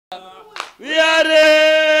We are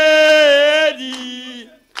ready.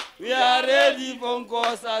 We are ready for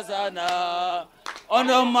Nkosazana. On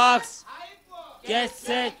the marks, get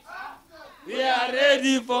set. We are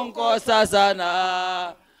ready for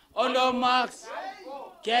Nkosazana. On the marks,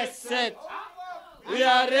 get set. We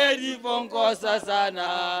are ready for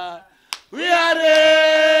Nkosazana. We are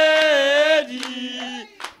ready.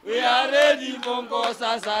 We are ready for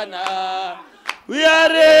Nkosazana. We are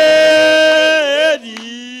ready.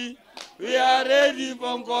 We are ready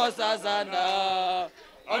for Nkosazana.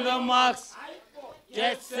 On the marks,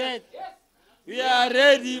 get set. We are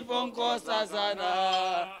ready for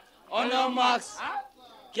Nkosazana. On the marks,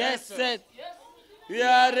 get set. We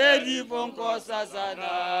are ready for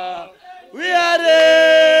Nkosazana. We are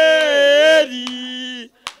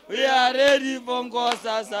ready. We are ready for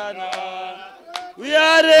Nkosazana. We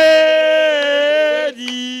are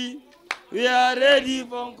ready. We are ready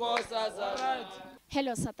for Nkosazana.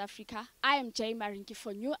 Hello South Africa, I am Jay Marinki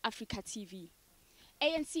for New Africa TV.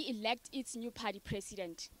 ANC elect its new party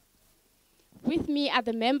president. With me are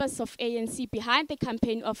the members of ANC behind the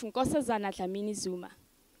campaign of Nkosazana Dlamini-Zuma.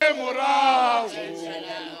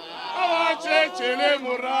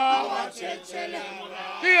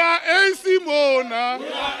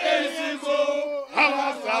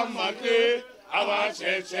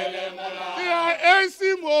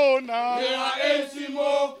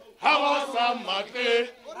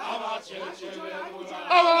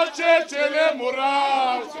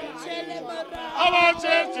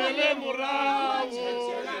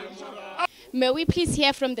 May we please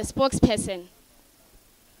hear from the spokesperson?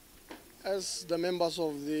 As the members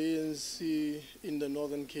of the ANC in the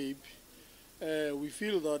Northern Cape, we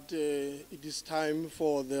feel that it is time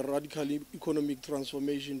for the radical economic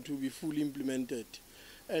transformation to be fully implemented.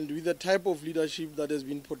 And with the type of leadership that has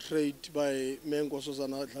been portrayed by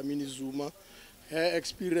Nkosazana Dlamini-Zuma, her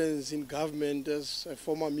experience in government as a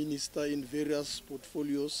former minister in various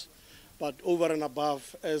portfolios, but over and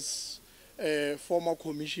above as a former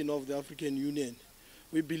commissioner of the African Union,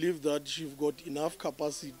 we believe that she's got enough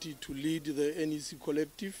capacity to lead the NEC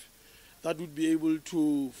collective that would be able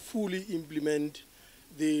to fully implement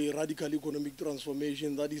the radical economic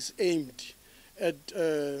transformation that is aimed at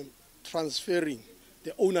transferring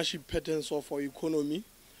the ownership patterns of our economy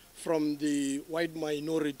from the white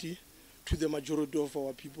minority to the majority of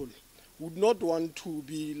our people. We would not want to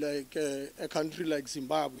be like a country like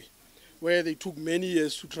Zimbabwe, where they took many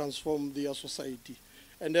years to transform their society.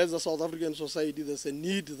 And as a South African society, there's a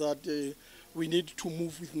need that we need to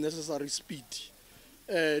move with necessary speed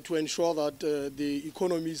to ensure that the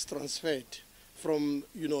economy is transferred from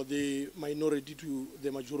the minority to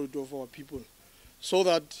the majority of our people, so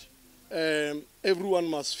that everyone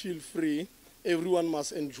must feel free, everyone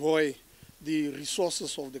must enjoy the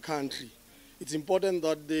resources of the country. It's important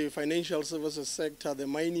that the financial services sector, the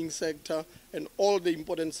mining sector, and all the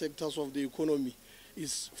important sectors of the economy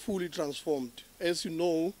is fully transformed. As you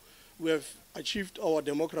know, we have achieved our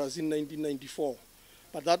democracy in 1994,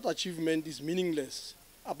 but that achievement is meaningless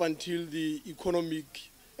up until the economic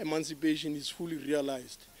emancipation is fully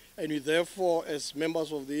realized. And we therefore, as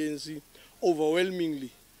members of the ANC,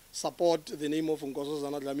 overwhelmingly support the name of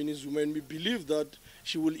Nkosazana Dlamini-Zuma, and we believe that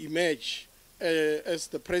she will emerge as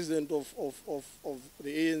the president of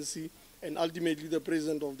the ANC and ultimately the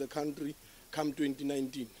president of the country come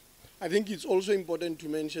 2019. I think it's also important to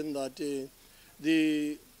mention that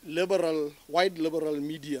the white liberal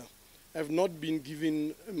media have not been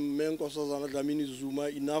giving Nkosazana Dlamini-Zuma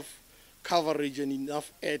enough coverage and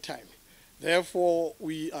enough airtime. Therefore,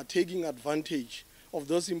 we are taking advantage of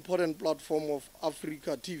this important platform of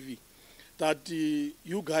Africa TV, that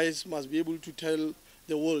you guys must be able to tell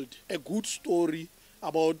the world a good story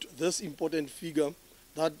about this important figure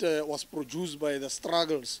that was produced by the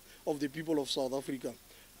struggles of the people of South Africa.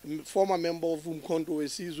 Former member of Umkhonto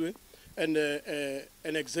Wesizwe and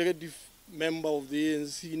an executive member of the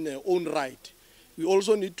ANC in their own right. We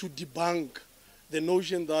also need to debunk the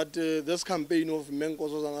notion that this campaign of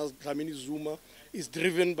Nkosazana Dlamini-Zuma is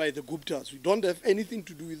driven by the Guptas. We don't have anything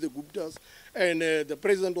to do with the Guptas, and the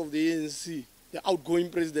president of the ANC, the outgoing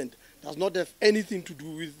president, does not have anything to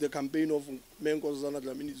do with the campaign of Nkosazana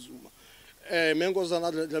Dlamini-Zuma.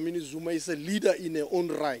 Nkosazana Dlamini-Zuma is a leader in her own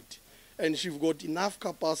right, and she's got enough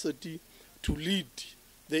capacity to lead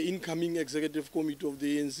the incoming executive committee of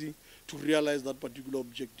the ANC to realize that particular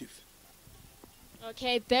objective.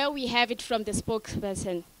 Okay, there we have it from the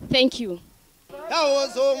spokesperson. Thank you.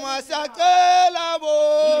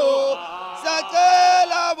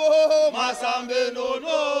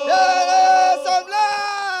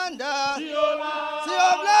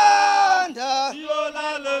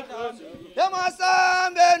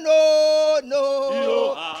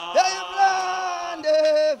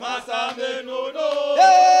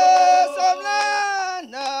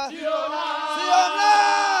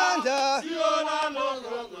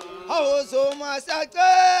 Zuma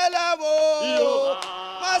sacela bo.